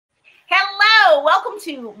welcome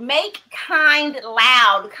to Make Kind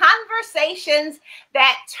Loud, conversations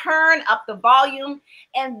that turn up the volume.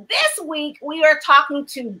 And this week we are talking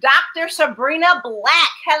to Dr. Sabrina Black.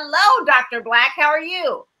 Hello, Dr. Black. How are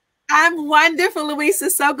you? I'm wonderful, Louisa.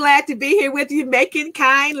 So glad to be here with you, making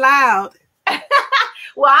kind loud.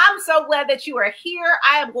 Well, I'm so glad that you are here.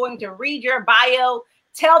 I am going to read your bio,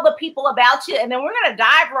 tell the people about you, and then we're going to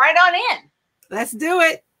dive right on in. Let's do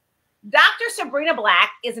it. Dr. Sabrina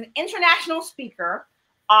Black is an international speaker,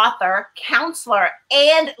 author, counselor,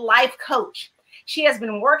 and life coach. She has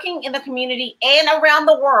been working in the community and around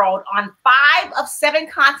the world on 5 of 7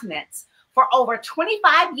 continents for over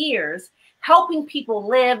 25 years, helping people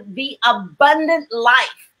live the abundant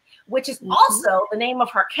life, which is also the name of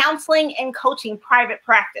her counseling and coaching private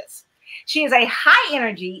practice. She is a high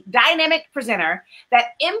energy, dynamic presenter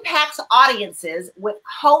that impacts audiences with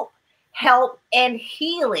hope, help, and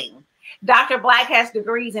healing. Dr. Black has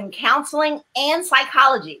degrees in counseling and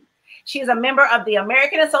psychology. She is a member of the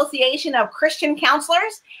American Association of Christian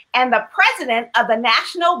Counselors and the president of the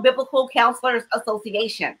National Biblical Counselors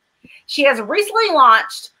Association. She has recently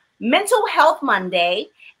launched Mental Health Monday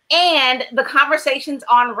and the Conversations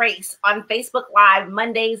on Race on Facebook Live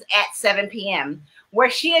Mondays at 7 p.m.,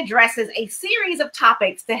 where she addresses a series of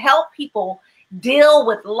topics to help people deal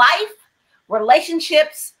with life,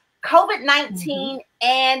 relationships, COVID-19,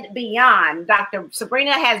 and beyond. Dr.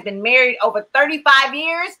 Sabrina has been married over 35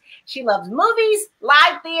 years. She loves movies,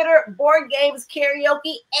 live theater, board games,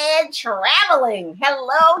 karaoke, and traveling.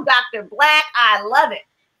 Hello, Dr. Black. I love it.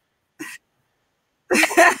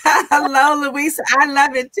 Hello, Louisa. I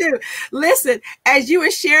love it too. Listen, as you were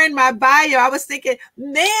sharing my bio, I was thinking,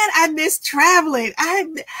 man, I miss traveling.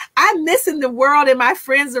 I'm missing the world and my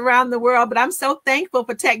friends around the world, but I'm so thankful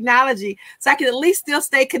for technology so I can at least still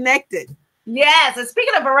stay connected. Yes, and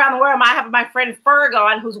speaking of around the world, I have my friend Ferg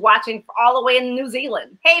on, who's watching all the way in New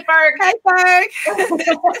Zealand. Hey, Ferg. Hey, Ferg.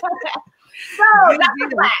 So, Dr.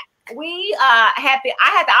 Black, I had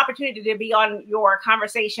the opportunity to be on your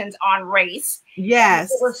Conversations on Race.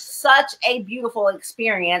 Yes. It was such a beautiful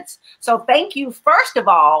experience. So thank you, first of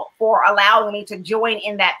all, for allowing me to join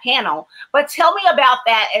in that panel. But tell me about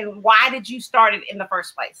that and why did you start it in the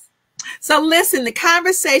first place? So listen, the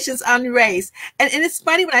Conversations on Race, and it's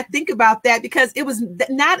funny when I think about that because it was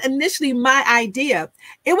not initially my idea.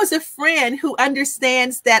 It was a friend who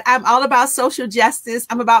understands that I'm all about social justice.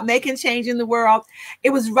 I'm about making change in the world. It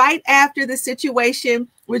was right after the situation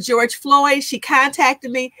with George Floyd. She contacted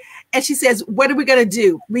me and she says, what are we going to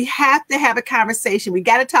do? We have to have a conversation. We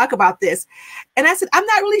got to talk about this. And I said, I'm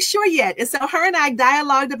not really sure yet. And so her and I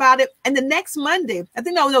dialogued about it. And the next Monday, I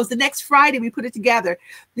think, no, it was the next Friday, we put it together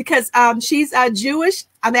because she's Jewish,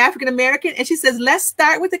 I'm African-American. And she says, let's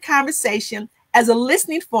start with the conversation as a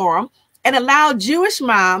listening forum and allow Jewish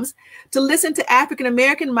moms to listen to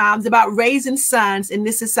African-American moms about raising sons in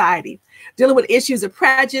this society, dealing with issues of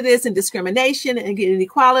prejudice and discrimination and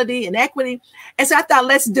inequality and equity. And so I thought,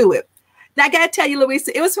 let's do it. Now, I got to tell you,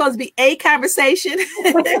 Louisa, it was supposed to be a conversation.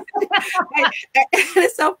 and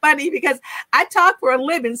it's so funny because I talk for a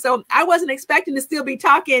living. So I wasn't expecting to still be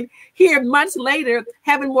talking here months later,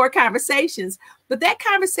 having more conversations. But that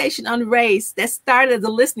conversation on race that started as a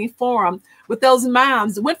listening forum with those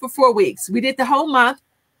moms went for 4 weeks. We did the whole month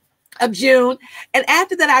of June. And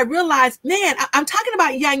after that, I realized, man, I'm talking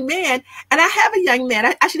about young men and I have a young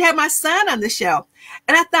man. I should have my son on the show.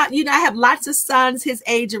 And I thought, I have lots of sons his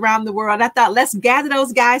age around the world. I thought, let's gather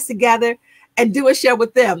those guys together and do a show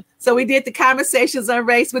with them. So we did the Conversations on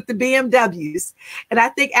Race with the BMWs. And I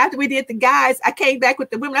think after we did the guys, I came back with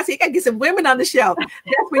the women. I said, you got to get some women on the show.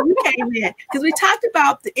 That's when you came in. Because we talked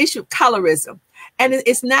about the issue of colorism. And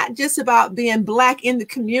it's not just about being Black in the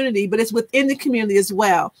community, but it's within the community as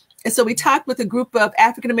well. And so we talked with a group of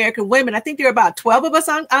African-American women. I think there are about 12 of us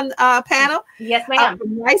on panel. Yes, ma'am.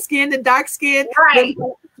 From light skin to dark skin. Right.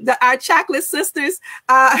 Our chocolate sisters,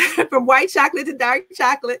 from white chocolate to dark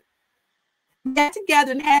chocolate. We got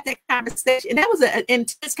together and had that conversation. And that was an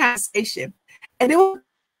intense conversation. And it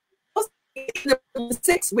was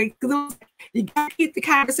 6 weeks. You got to keep the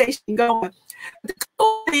conversation going. The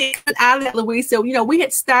cool thing out of that, Louisa, we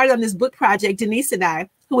had started on this book project, Denise and I,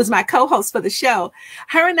 who was my co-host for the show.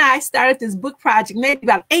 Her and I started this book project maybe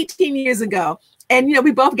about 18 years ago. And,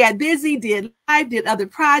 we both got busy, did live, did other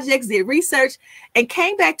projects, did research, and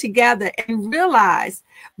came back together and realized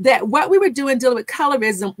that what we were doing dealing with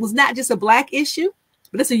colorism was not just a Black issue,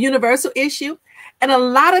 but it's a universal issue. And a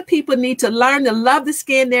lot of people need to learn to love the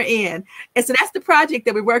skin they're in. And so that's the project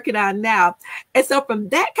that we're working on now. And so from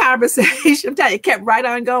that conversation, I'm telling you, it kept right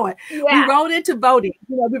on going. Yeah. We rolled into voting.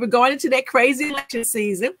 We were going into that crazy election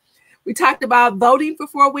season. We talked about voting for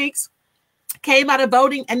 4 weeks. came out of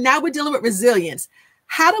voting, and now we're dealing with resilience.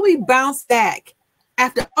 How do we bounce back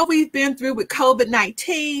after all we've been through with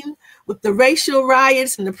COVID-19, with the racial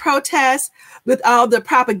riots and the protests, with all the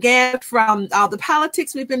propaganda from all the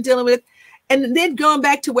politics we've been dealing with, and then going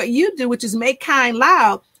back to what you do, which is make kind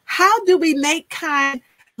loud? How do we make kind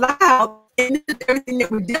loud in everything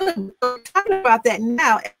that we're dealing with? We're talking about that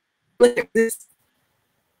now.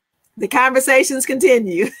 The conversations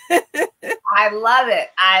continue. I love it.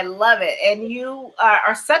 I love it. And you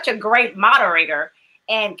are such a great moderator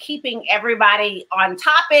and keeping everybody on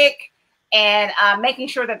topic and making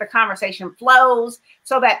sure that the conversation flows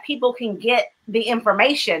so that people can get the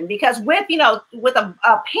information. Because with, you know, with a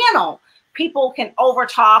panel, people can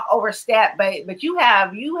overtalk, overstep, but you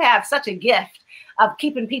have such a gift of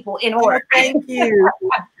keeping people in order. Thank you.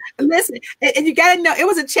 Listen, and you got to know, it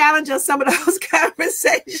was a challenge on some of those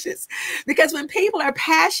conversations, because when people are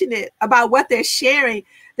passionate about what they're sharing,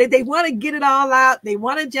 they want to get it all out. They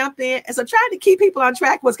want to jump in. And so trying to keep people on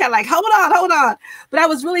track was kind of like, hold on. But I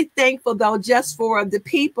was really thankful, though, just for the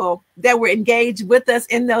people that were engaged with us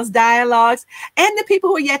in those dialogues and the people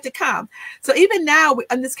who are yet to come. So even now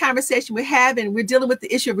in this conversation we're dealing with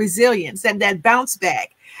the issue of resilience and that bounce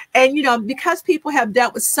back. And, you know, because people have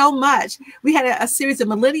dealt with so much, we had a series of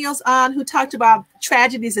millennials on who talked about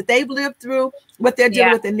tragedies that they've lived through, what they're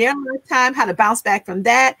dealing with in their lifetime, how to bounce back from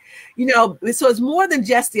that. You know, so it's more than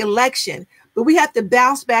just the election, but we have to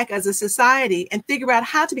bounce back as a society and figure out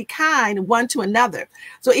how to be kind one to another.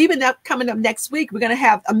 So even coming up next week, we're going to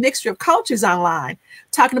have a mixture of cultures online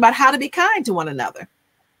talking about how to be kind to one another.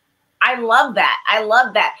 I love that. I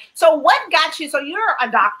love that. So what got you? So you're a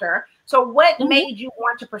doctor. So what made you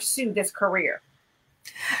want to pursue this career?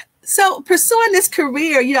 So pursuing this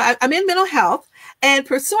career, you know, I'm in mental health, and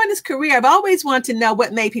pursuing this career, I've always wanted to know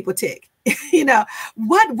what made people tick. You know,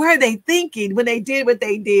 what were they thinking when they did what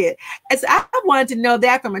they did? And so I wanted to know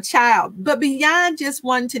that from a child. But beyond just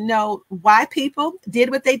wanting to know why people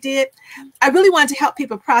did what they did, I really wanted to help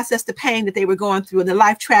people process the pain that they were going through and the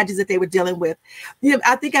life tragedies that they were dealing with. You know,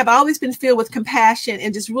 I think I've always been filled with compassion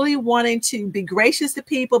and just really wanting to be gracious to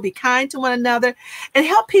people, be kind to one another, and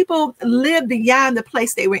help people live beyond the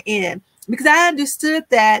place they were in. Because I understood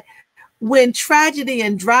that when tragedy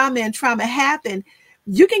and drama and trauma happen,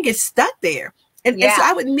 you can get stuck there. And so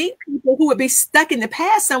I would meet people who would be stuck in the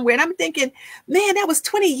past somewhere. And I'm thinking, man, that was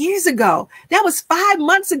 20 years ago. That was 5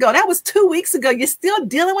 months ago. That was 2 weeks ago. You're still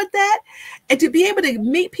dealing with that. And to be able to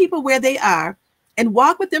meet people where they are and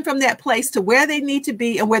walk with them from that place to where they need to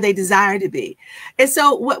be and where they desire to be. And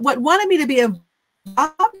so what wanted me to be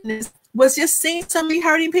involved in this was just seeing so many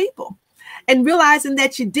hurting people and realizing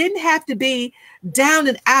that you didn't have to be down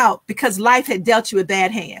and out because life had dealt you a bad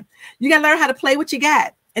hand. You got to learn how to play what you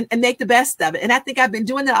got and make the best of it. And I think I've been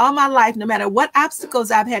doing that all my life. No matter what obstacles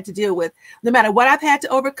I've had to deal with, no matter what I've had to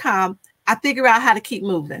overcome, I figure out how to keep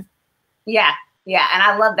moving. Yeah. Yeah. And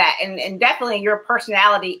I love that. And definitely your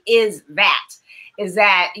personality is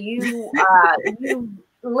that you you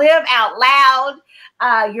live out loud.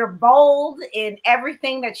 You're bold in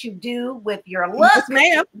everything that you do with your look,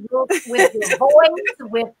 yes, with your voice,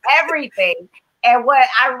 with everything. And what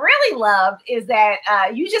I really loved is that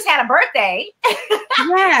you just had a birthday.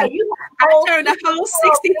 Yeah, I turned a whole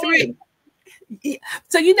 63.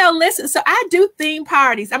 So, you know, listen, so I do theme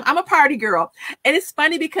parties. I'm a party girl. And it's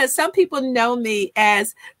funny because some people know me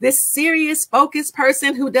as this serious, focused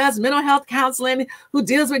person who does mental health counseling, who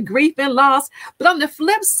deals with grief and loss. But on the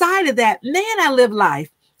flip side of that, man, I live life.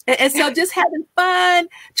 And so just having fun,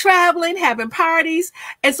 traveling, having parties.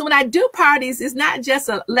 And so when I do parties, it's not just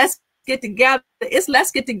a let's get together. It's let's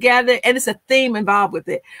get together, and it's a theme involved with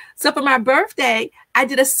it. So for my birthday, I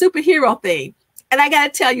did a superhero theme. And I got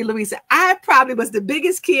to tell you, Louisa, I probably was the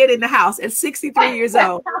biggest kid in the house at 63 years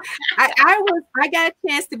old. I got a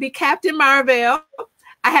chance to be Captain Marvel.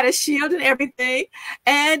 I had a shield and everything.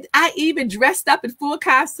 And I even dressed up in full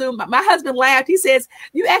costume. My husband laughed. He says,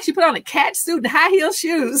 you actually put on a cat suit and high heel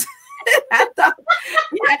shoes. I thought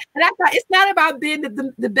it's not about being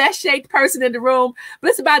the best shaped person in the room, but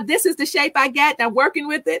it's about this is the shape I got and I'm working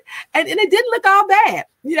with it. And it didn't look all bad,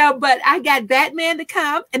 you know, but I got Batman to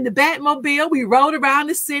come in the Batmobile. We rode around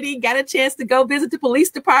the city, got a chance to go visit the police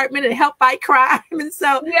department and help fight crime. And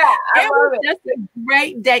so it was just a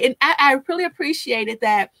great day. And I really appreciated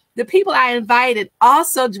that the people I invited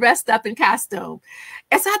also dressed up in costume.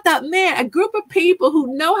 And so I thought, man, a group of people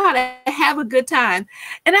who know how to have a good time.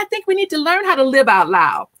 And I think we need to learn how to live out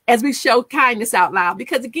loud as we show kindness out loud.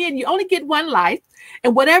 Because again, you only get one life.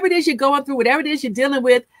 And whatever it is you're going through, whatever it is you're dealing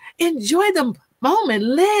with, enjoy the moment.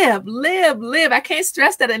 Live, live, live. I can't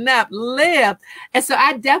stress that enough. Live. And so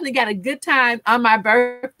I definitely got a good time on my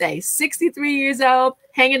birthday, 63 years old,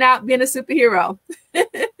 hanging out, being a superhero.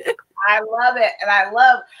 I love it. And I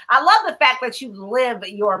love the fact that you live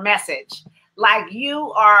your message. Like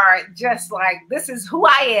you are just like, this is who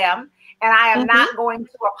I am, and I am not going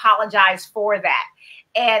to apologize for that.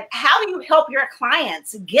 And how do you help your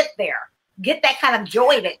clients get there? Get that kind of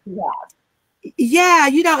joy that you have? Yeah,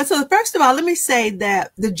 so first of all, let me say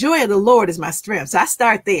that the joy of the Lord is my strength. So I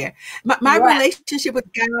start there. My relationship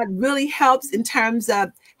with God really helps in terms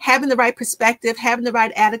of having the right perspective, having the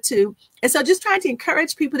right attitude. And so just trying to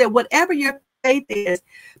encourage people that whatever your faith is,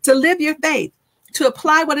 to live your faith, to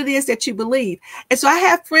apply what it is that you believe. And so I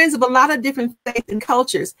have friends of a lot of different faiths and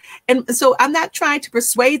cultures. And so I'm not trying to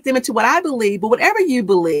persuade them into what I believe, but whatever you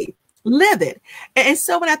believe, live it. And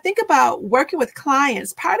so when I think about working with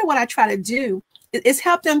clients, part of what I try to do is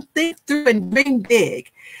help them think through and dream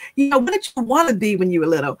big. What did you want to be when you were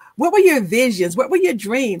little? What were your visions? What were your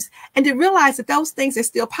dreams? And to realize that those things are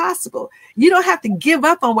still possible. You don't have to give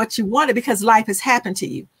up on what you wanted because life has happened to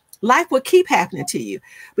you. Life will keep happening to you.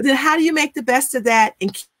 But then how do you make the best of that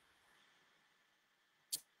and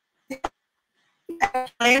keep a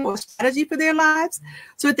plan or strategy for their lives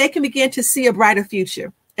so that they can begin to see a brighter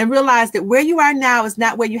future? And realize that where you are now is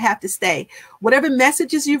not where you have to stay. Whatever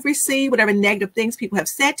messages you've received, whatever negative things people have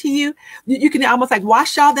said to you, you can almost like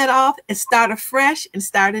wash all that off and start afresh and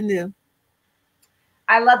start anew.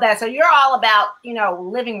 I love that. So you're all about,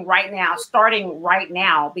 living right now, starting right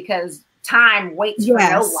now, because time waits for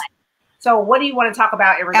no one. So what do you want to talk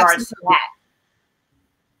about in regards to that?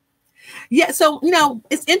 Yeah, so,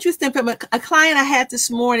 it's interesting from a client I had this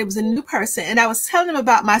morning. It was a new person, and I was telling them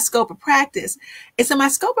about my scope of practice. And so my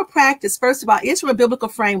scope of practice, first of all, is from a biblical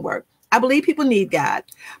framework. I believe people need God,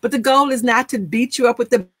 but the goal is not to beat you up with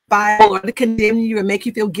the Bible or to condemn you or make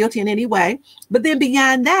you feel guilty in any way. But then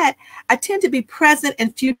beyond that, I tend to be present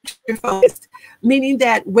and future focused, meaning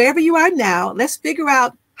that wherever you are now, let's figure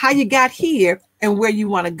out how you got here and where you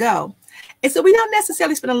want to go. And so we don't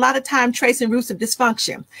necessarily spend a lot of time tracing roots of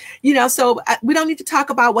dysfunction, so we don't need to talk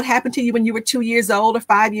about what happened to you when you were 2 years old or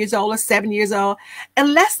 5 years old or 7 years old,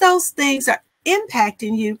 unless those things are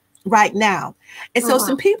impacting you right now. And so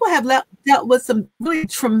some people have dealt with some really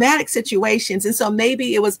traumatic situations. And so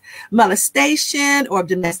maybe it was molestation or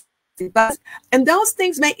domestic violence, and those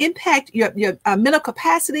things may impact your mental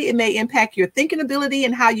capacity. It may impact your thinking ability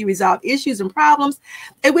and how you resolve issues and problems,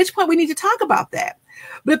 at which point we need to talk about that.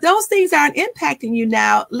 But if those things aren't impacting you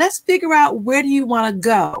now, let's figure out where do you want to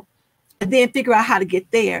go and then figure out how to get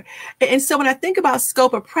there. And so when I think about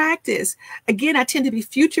scope of practice, again, I tend to be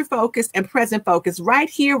future focused and present focused right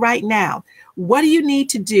here, right now. What do you need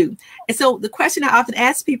to do? And so the question I often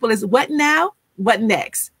ask people is what now? What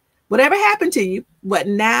next? Whatever happened to you, what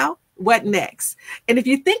now? What next? And if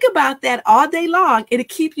you think about that all day long, it'll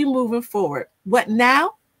keep you moving forward. What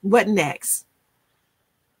now? What next?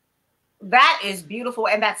 That is beautiful.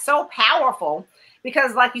 And that's so powerful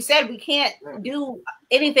because like you said, we can't do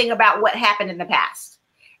anything about what happened in the past.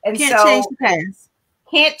 And can't change the past.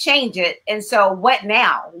 Can't change it. And so what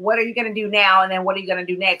now? What are you going to do now? And then what are you going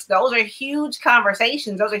to do next? Those are huge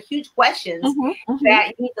conversations. Those are huge questions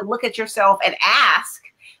that you need to look at yourself and ask,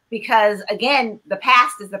 because again, the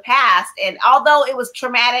past is the past. And although it was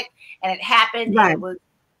traumatic and it happened, and it was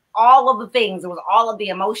all of the things, it was all of the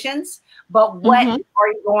emotions, but what are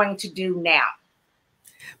you going to do now?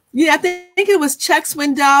 Yeah, I think it was Chuck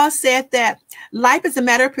Swindoll said that life is a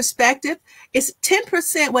matter of perspective. It's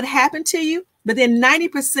 10% what happened to you, but then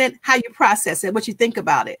 90% how you process it, what you think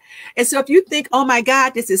about it. And so if you think, oh my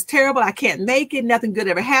God, this is terrible, I can't make it, nothing good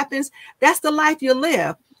ever happens, that's the life you'll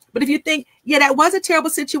live. But if you think, yeah, that was a terrible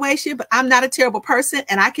situation, but I'm not a terrible person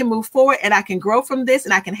and I can move forward and I can grow from this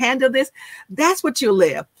and I can handle this, that's what you'll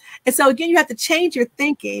live. And so again, you have to change your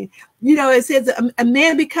thinking. It says a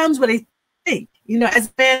man becomes what he thinks. As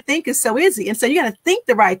a man thinketh, so is he. And so you got to think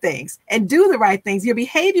the right things and do the right things. Your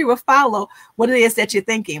behavior will follow what it is that you're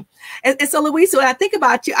thinking. And so, Louisa, when I think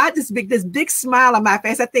about you, I just this big smile on my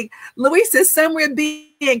face. I think Louisa's somewhere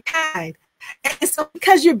being kind. And so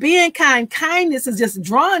because you're being kind, kindness is just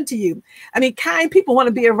drawn to you. I mean, kind people want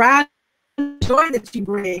to be around the joy that you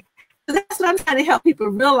bring. So that's what I'm trying to help people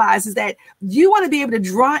realize, is that you want to be able to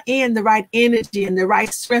draw in the right energy and the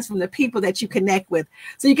right strength from the people that you connect with.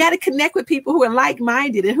 So you got to connect with people who are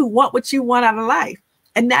like-minded and who want what you want out of life,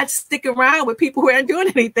 and not stick around with people who aren't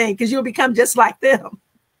doing anything, because you'll become just like them.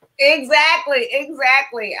 Exactly.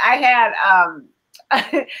 I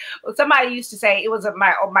had somebody used to say, it was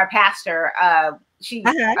my pastor She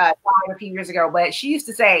died a few years ago, but she used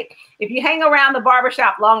to say, if you hang around the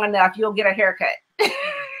barbershop long enough, you'll get a haircut.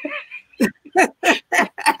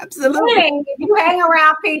 Absolutely. Meaning, if you hang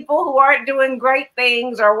around people who aren't doing great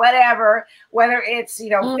things or whatever, whether it's, you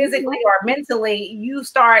know, physically or mentally, you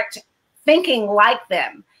start thinking like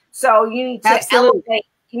them. So you need to elevate.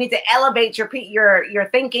 You need to elevate your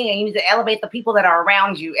thinking, and you need to elevate the people that are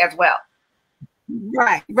around you as well.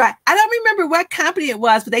 Right. I don't remember what company it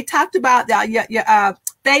was, but they talked about your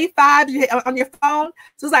fave fives on your phone.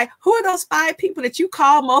 So it's like, who are those 5 people that you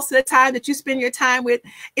call most of the time, that you spend your time with?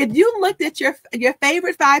 If you looked at your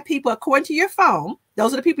favorite 5 people according to your phone,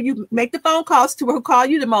 those are the people you make the phone calls to, or who call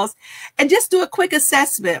you the most, and just do a quick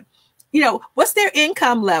assessment. You know, what's their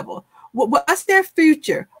income level? What's their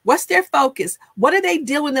future? What's their focus? What are they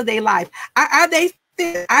doing in their life? Are they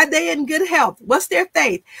in good health? What's their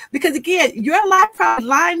faith? Because again, your life probably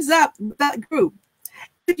lines up with that group.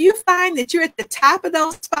 If you find that you're at the top of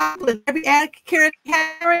those 5 in every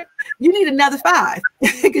category, you need another 5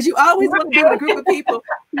 because you always want to be with a group of people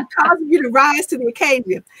who cause you to rise to the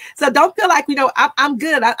occasion. So don't feel like, you know, I'm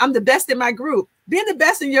good. I'm the best in my group. Being the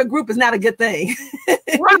best in your group is not a good thing.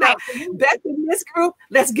 Right. You know, best in this group,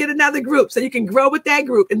 let's get another group so you can grow with that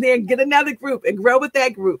group, and then get another group and grow with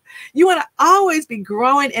that group. You want to always be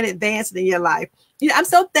growing and advancing in your life. You know, I'm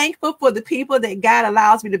so thankful for the people that God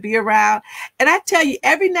allows me to be around. And I tell you,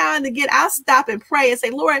 every now and again, I'll stop and pray and say,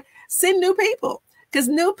 Lord, send new people. Because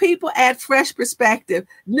new people add fresh perspective.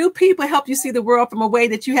 New people help you see the world from a way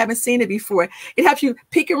that you haven't seen it before. It helps you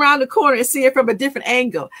peek around the corner and see it from a different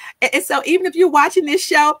angle. And so even if you're watching this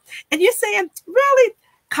show and you're saying, really,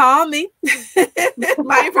 call me.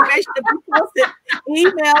 My information will be posted.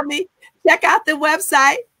 Email me. Check out the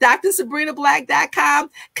website, drsabrinaBlack.com.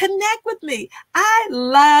 Connect with me. I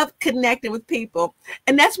love connecting with people.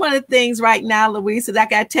 And that's one of the things right now, Louisa, that I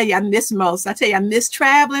got to tell you I miss most. I tell you, I miss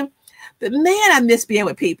traveling. But man, I miss being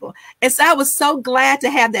with people. And so I was so glad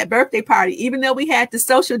to have that birthday party. Even though we had to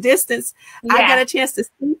social distance, I got a chance to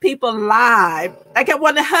see people live. Like, I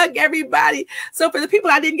want to hug everybody. So for the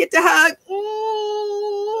people I didn't get to hug,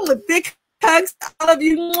 big hugs to all of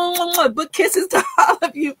you, big kisses to all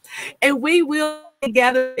of you. And we will be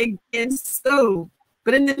together again soon.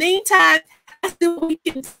 But in the meantime, let's do what we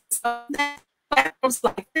can on platforms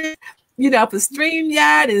like this. You know, for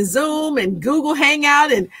StreamYard and Zoom and Google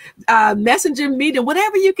Hangout and Messenger Meeting,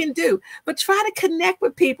 whatever you can do. But try to connect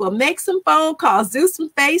with people, make some phone calls, do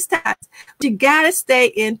some FaceTimes. But you got to stay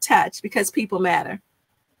in touch because people matter.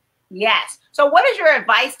 Yes. So what is your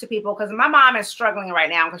advice to people? Because my mom is struggling right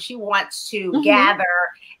now because she wants to gather.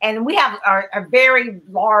 And we have a very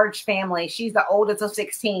large family. She's the oldest of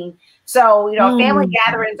 16. So, you know, family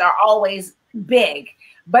gatherings are always big.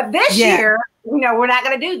 But this year, you know, we're not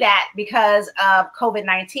going to do that because of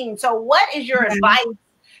COVID-19. So what is your advice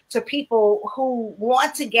to people who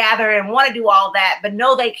want to gather and want to do all that, but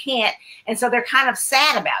know they can't? And so they're kind of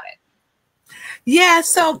sad about it. Yeah,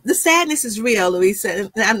 so the sadness is real,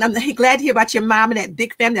 Louisa. I'm glad to hear about your mom and that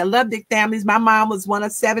big family. I love big families. My mom was one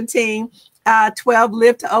of 17, 12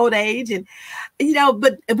 lived to old age. And, you know,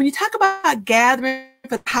 but when you talk about gathering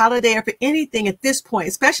for the holiday or for anything at this point,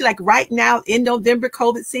 especially like right now in November,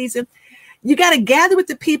 COVID season, you got to gather with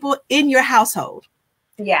the people in your household.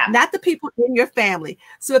 Yeah. Not the people in your family.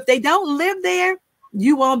 So if they don't live there,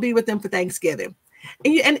 you won't be with them for Thanksgiving.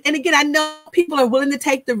 And again, I know people are willing to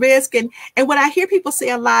take the risk. And what I hear people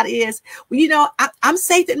say a lot is, well, you know, I'm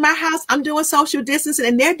safe in my house. I'm doing social distancing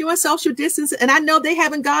and they're doing social distancing. And I know they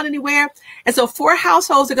haven't gone anywhere. And so 4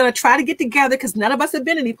 households are going to try to get together because none of us have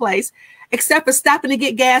been any place except for stopping to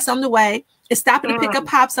get gas on the way and stopping to pick up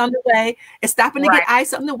pops on the way and stopping to get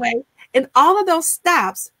ice on the way. And all of those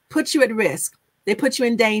stops put you at risk. They put you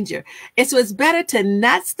in danger. And so it's better to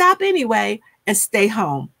not stop anyway and stay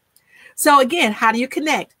home. So again, how do you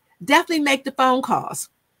connect? Definitely make the phone calls.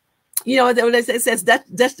 You know, it says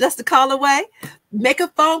just a call away. Make a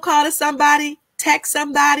phone call to somebody, text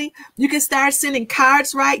somebody. You can start sending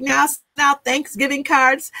cards right now. Now, Thanksgiving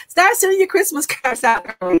cards. Start sending your Christmas cards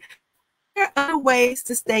out early. There are other ways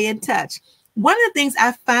to stay in touch. One of the things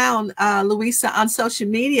I found, Louisa, on social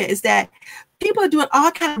media is that people are doing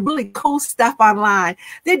all kinds of really cool stuff online.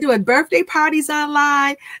 They're doing birthday parties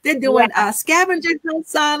online. They're doing scavenger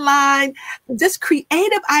hunts online. Just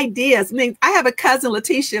creative ideas. I mean, I have a cousin,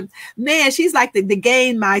 Letitia. Man, she's like the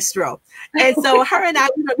game maestro. And so her and I,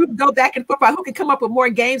 you know, we go back and forth about who can come up with more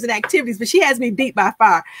games and activities, but she has me beat by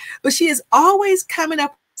far. But she is always coming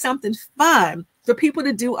up with something fun for people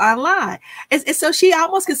to do online. And so she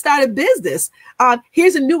almost can start a business on,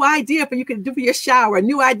 here's a new idea for you can do for your shower, a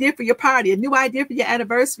new idea for your party, a new idea for your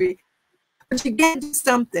anniversary. but you got to do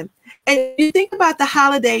something. And you think about the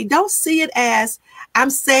holiday, don't see it as I'm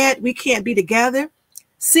sad we can't be together.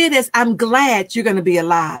 See it as I'm glad you're going to be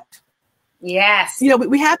alive. Yes. You know,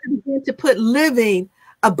 we have to begin to put living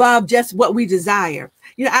above just what we desire.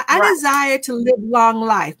 You know, I desire to live long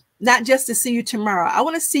life, not just to see you tomorrow. I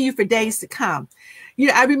want to see you for days to come. You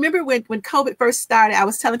know, I remember when COVID first started, I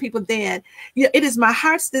was telling people then, you know, it is my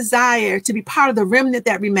heart's desire to be part of the remnant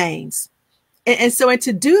that remains. And so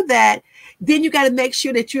to do that, then you got to make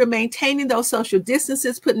sure that you're maintaining those social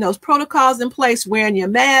distances, putting those protocols in place, wearing your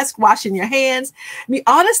mask, washing your hands. I mean,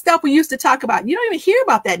 all the stuff we used to talk about, you don't even hear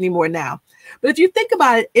about that anymore now. But if you think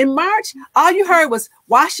about it, in March, all you heard was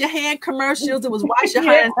wash your hand commercials. It was wash your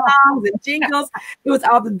hand songs and jingles. It was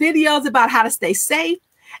all the videos about how to stay safe.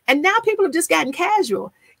 And now people have just gotten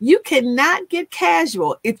casual. You cannot get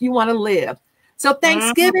casual if you want to live. So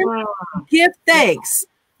Thanksgiving, give thanks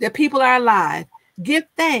that people are alive. Give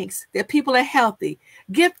thanks that people are healthy.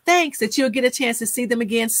 Give thanks that you'll get a chance to see them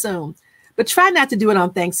again soon. But try not to do it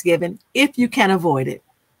on Thanksgiving if you can avoid it.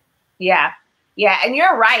 Yeah. Yeah. And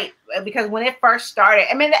you're right. Because when it first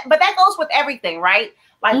started, I mean, but that goes with everything, right?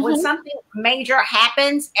 Like when something major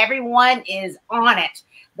happens, everyone is on it.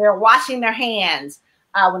 They're washing their hands.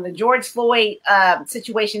 When the George Floyd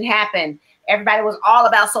situation happened, everybody was all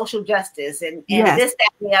about social justice and this, that,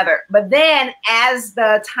 and the other. But then as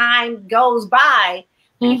the time goes by,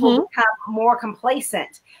 people become more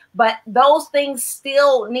complacent. But those things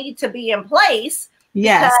still need to be in place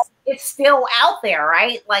because it's still out there,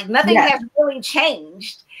 right? Like nothing has really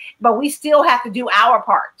changed, but we still have to do our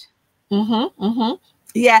part.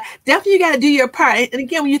 Yeah, definitely you got to do your part. And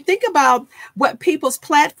again, when you think about what people's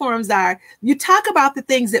platforms are, you talk about the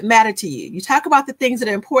things that matter to you. You talk about the things that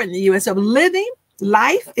are important to you. And so living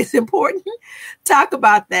life is important. Talk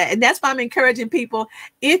about that. And that's why I'm encouraging people,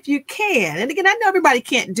 if you can. And again, I know everybody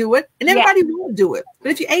can't do it and everybody won't do it,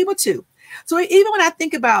 but if you're able to. So even when I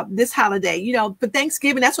think about this holiday, you know, for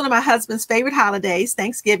Thanksgiving, that's one of my husband's favorite holidays,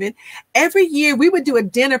 Thanksgiving. Every year we would do a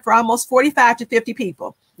dinner for almost 45 to 50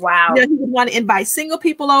 people. Wow. You know, he would want to invite single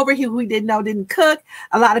people over who we didn't know didn't cook.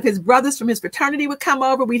 A lot of his brothers from his fraternity would come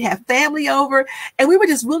over. We'd have family over. And we were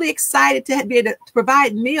just really excited to be able to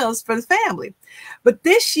provide meals for the family. But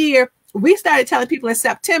this year, we started telling people in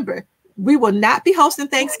September, we will not be hosting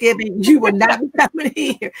Thanksgiving. You will not be coming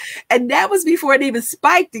here. And that was before it even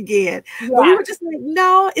spiked again. But we were just like,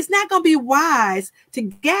 no, it's not going to be wise to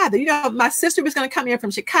gather. You know, my sister was going to come in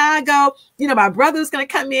from Chicago. You know, my brother was going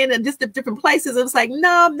to come in and just different places. It was like,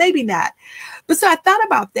 no, maybe not. But so I thought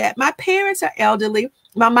about that. My parents are elderly.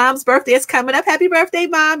 My mom's birthday is coming up. Happy birthday,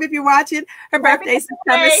 Mom, if you're watching. Her birthday is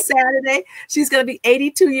coming Saturday. She's going to be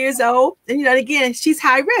 82 years old. And, you know, again, she's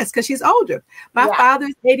high risk because she's older. My father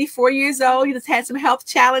is 84 years old. He just had some health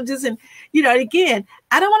challenges. And, you know, again,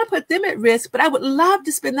 I don't want to put them at risk, but I would love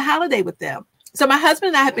to spend the holiday with them. So my husband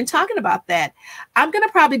and I have been talking about that. I'm going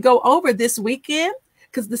to probably go over this weekend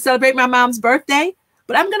to celebrate my mom's birthday,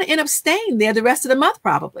 but I'm going to end up staying there the rest of the month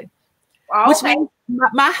probably. Which means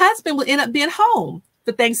my husband will end up being home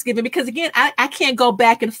for Thanksgiving because again, I can't go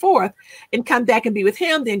back and forth and come back and be with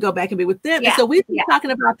him, then go back and be with them. And so we've been talking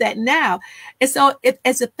about that now. And so if,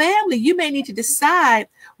 as a family, you may need to decide,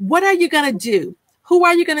 what are you going to do? Who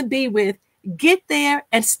are you going to be with? Get there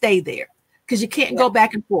and stay there because you can't go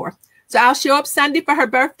back and forth. So I'll show up Sunday for her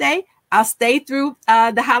birthday. I'll stay through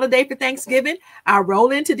the holiday for Thanksgiving. I'll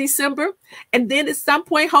roll into December. And then at some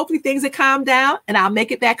point, hopefully things will calm down and I'll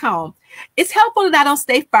make it back home. It's helpful that I don't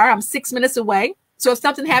stay far. I'm 6 minutes away. So if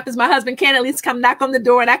something happens, my husband can at least come knock on the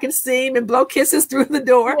door and I can see him and blow kisses through the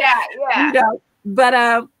door. You know?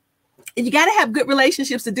 But you got to have good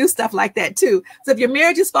relationships to do stuff like that too. So if your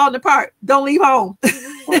marriage is falling apart, don't leave home.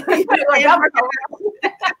 Like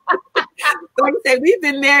I said, we've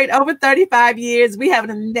been married over 35 years. We have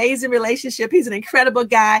an amazing relationship. He's an incredible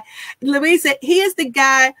guy. Louisa, he is the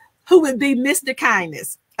guy who would be Mr.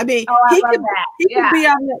 Kindness. I mean, he could be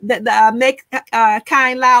on the Make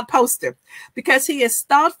Kind Loud poster because he is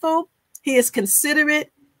thoughtful, he is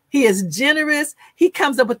considerate, he is generous, he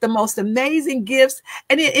comes up with the most amazing gifts,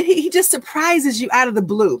 and he just surprises you out of the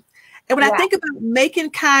blue. And when I think about making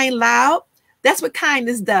kind loud, that's what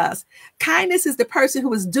kindness does. Kindness is the person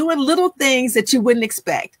who is doing little things that you wouldn't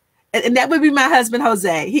expect. And that would be my husband,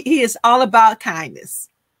 Jose. He is all about kindness.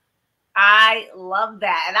 I love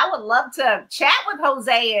that. And I would love to chat with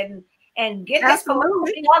Jose and get his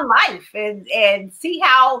philosophy on life and see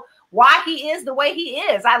why he is the way he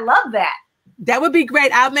is. I love that. That would be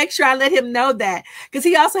great. I'll make sure I let him know that because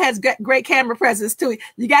he also has great camera presence too.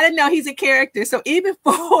 You got to know he's a character. So even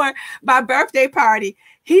for my birthday party,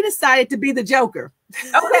 he decided to be the Joker.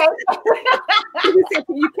 Okay. He said,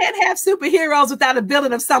 you can't have superheroes without a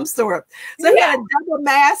villain of some sort. So he had a double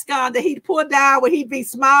mask on that he'd pull down where he'd be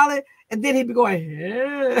smiling, and then he'd be going,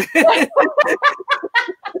 yeah.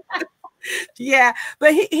 Yeah,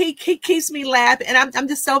 but he keeps me laughing, and I'm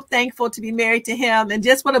just so thankful to be married to him, and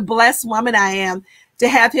just what a blessed woman I am to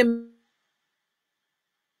have him.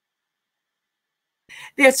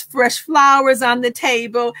 There's fresh flowers on the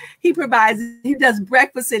table. He does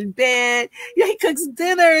breakfast in bed. You know, he cooks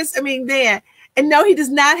dinners. I mean, man. And no, he does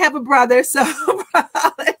not have a brother. So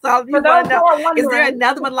that's all you want to know. Is there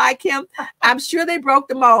another one like him? I'm sure they broke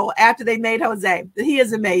the mold after they made Jose. He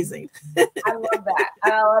is amazing. I love that.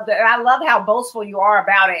 I love that. And I love how boastful you are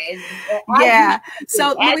about it. Yeah.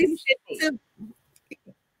 So Louise,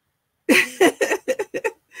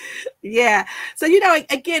 yeah. So, you know,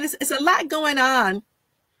 again, it's a lot going on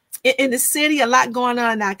in the city, a lot going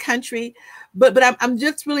on in our country. But I'm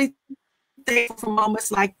just really thankful for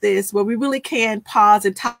moments like this where we really can pause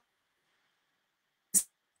and talk,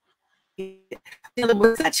 dealing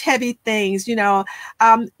with such heavy things. You know,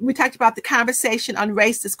 we talked about the conversation on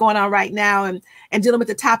race that's going on right now, and dealing with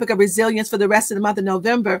the topic of resilience for the rest of the month of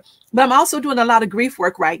November. But I'm also doing a lot of grief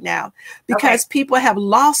work right now because people have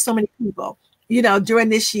lost so many people, you know, during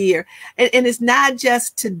this year. And it's not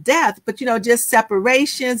just to death, but, you know, just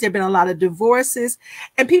separations. There have been a lot of divorces,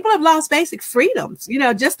 and people have lost basic freedoms, you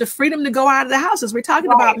know, just the freedom to go out of the house, as we're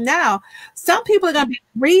talking about now. Some people are going to be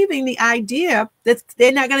grieving the idea that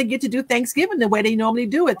they're not going to get to do Thanksgiving the way they normally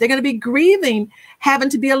do it. They're going to be grieving having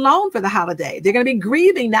to be alone for the holiday. They're going to be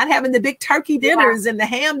grieving not having the big turkey dinners and the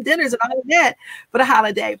ham dinners and all of that for the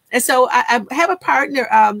holiday. And so I have a partner,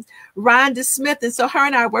 Rhonda Smith, and so her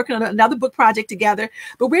and I are working on another book project together,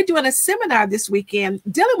 but we're doing a seminar this weekend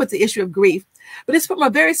dealing with the issue of grief, but it's from a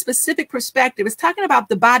very specific perspective. It's talking about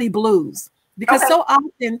the body blues, because so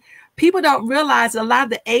often people don't realize a lot of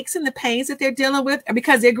the aches and the pains that they're dealing with are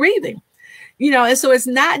because they're grieving. You know, and so it's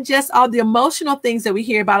not just all the emotional things that we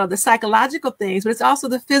hear about or the psychological things, but it's also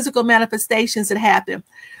the physical manifestations that happen.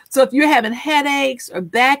 So if you're having headaches or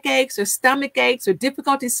backaches or stomach aches or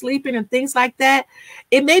difficulty sleeping and things like that,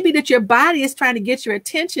 it may be that your body is trying to get your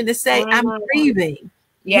attention to say, I'm grieving.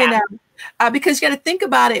 You know, because you got to think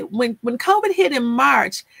about it. When COVID hit in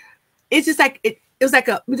March, it's just like it was like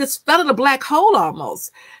we just fell in a black hole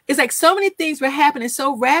almost. It's like so many things were happening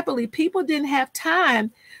so rapidly. People didn't have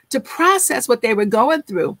time to process what they were going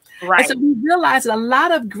through. And so we realized that a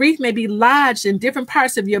lot of grief may be lodged in different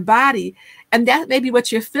parts of your body, and that may be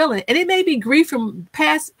what you're feeling. And it may be grief from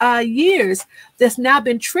past years that's now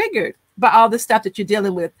been triggered by all the stuff that you're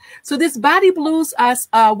dealing with. So this Body Blues Us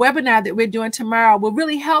webinar that we're doing tomorrow will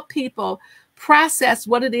really help people process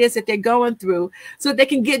what it is that they're going through so they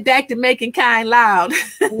can get back to making kind loud.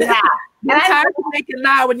 Yeah. It's hard to make it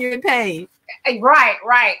loud when you're in pain.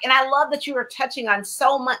 Right. And I love that you are touching on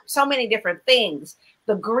so many different things.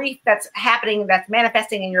 The grief that's happening, that's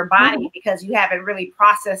manifesting in your body because you haven't really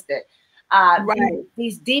processed it.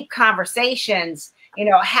 These deep conversations, you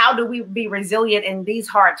know, how do we be resilient in these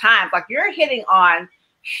hard times? Like you're hitting on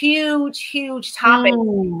huge topics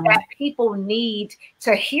that people need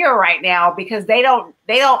to hear right now because they don't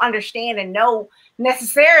understand and know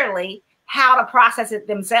necessarily how to process it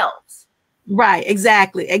themselves. Right,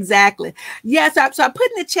 exactly. Yes, so I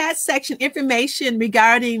put in the chat section information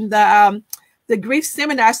regarding the grief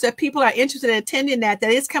seminar. So if people are interested in attending that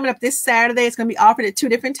is coming up this Saturday. It's going to be offered at 2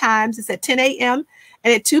 different times. It's at 10 a.m.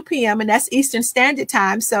 and at 2 p.m. and that's Eastern Standard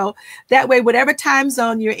Time. So that way, whatever time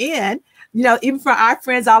zone you're in, you know, even for our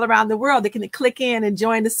friends all around the world, they can click in and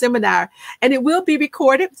join the seminar. And it will be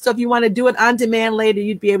recorded. So if you want to do it on demand later,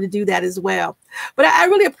 you'd be able to do that as well. But I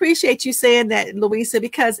really appreciate you saying that, Louisa,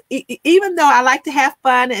 because even though I like to have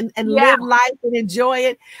fun and live life and enjoy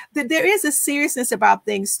it, that there is a seriousness about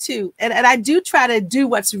things too. And I do try to do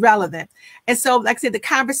what's relevant. And so, like I said, the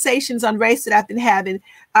conversations on race that I've been having,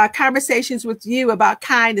 conversations with you about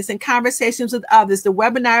kindness and conversations with others, the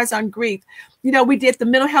webinars on grief. You know, we did the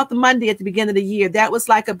Mental Health Monday at the beginning of the year. That was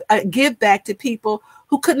like a give back to people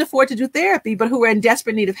who couldn't afford to do therapy, but who were in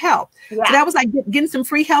desperate need of help. So that was like getting some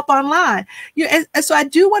free help online. You know, and so I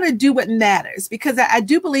do want to do what matters because I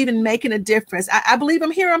do believe in making a difference. I believe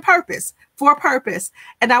I'm here on purpose, for a purpose,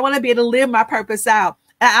 and I want to be able to live my purpose out.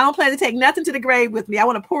 And I don't plan to take nothing to the grave with me. I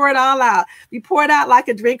want to pour it all out. We pour it out like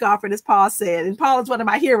a drink offering, as Paul said. And Paul is one of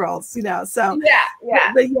my heroes, you know. So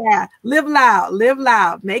but live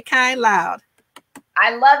loud, make kind loud.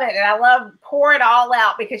 I love it. And I love pour it all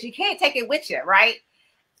out because you can't take it with you, right?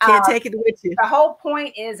 Can't take it with you. The whole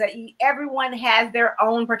point is that everyone has their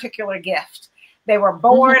own particular gift. They were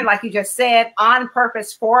born, like you just said, on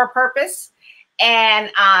purpose, for a purpose. And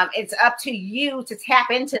it's up to you to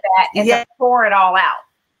tap into that and Yeah. to pour it all out.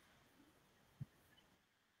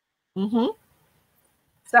 Mm-hmm.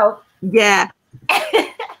 So yeah.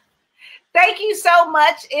 Thank you so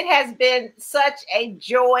much. It has been such a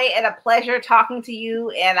joy and a pleasure talking to you.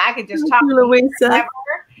 And I could just talk to you forever.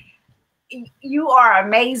 You are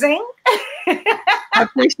amazing. I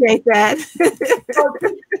appreciate that. So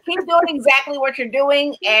keep doing exactly what you're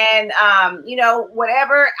doing. And, you know,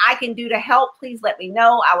 whatever I can do to help, please let me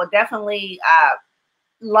know. I would definitely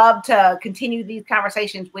love to continue these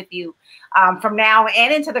conversations with you from now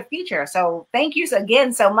and into the future. So thank you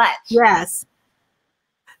again so much. Yes.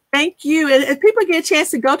 Thank you. And if people get a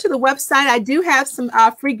chance to go to the website, I do have some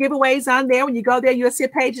free giveaways on there. When you go there, you'll see a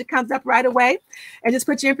page that comes up right away, and just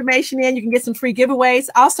put your information in. You can get some free giveaways.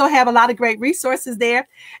 Also have a lot of great resources there.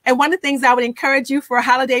 And one of the things I would encourage you for a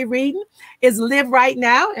holiday reading is Live Right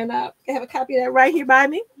Now. And I have a copy of that right here by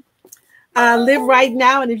me. Live Right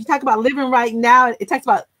Now. And if you talk about living right now, it talks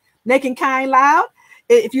about making kind loud.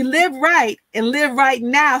 If you live right and live right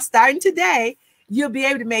now, starting today, you'll be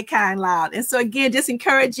able to make kind loud. And so again, just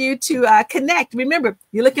encourage you to connect. Remember,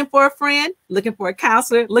 you're looking for a friend, looking for a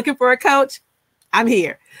counselor, looking for a coach. I'm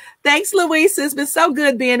here. Thanks, Louisa. It's been so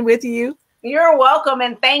good being with you. You're welcome,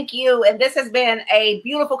 and thank you. And this has been a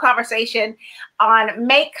beautiful conversation on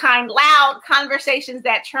Make Kind Loud, conversations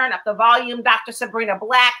that turn up the volume. Dr. Sabrina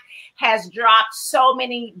Black has dropped so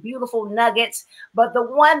many beautiful nuggets, but the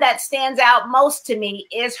one that stands out most to me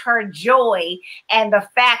is her joy and the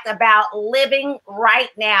fact about living right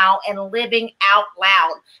now and living out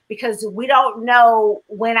loud, because we don't know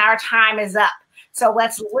when our time is up. So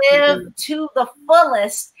let's live to the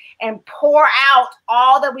fullest and pour out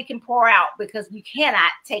all that we can pour out, because you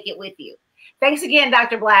cannot take it with you. Thanks again,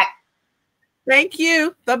 Dr. Black. Thank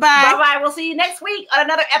you. Bye-bye. Bye-bye. We'll see you next week on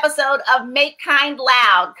another episode of Make Kind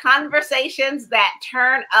Loud, conversations that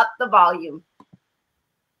turn up the volume.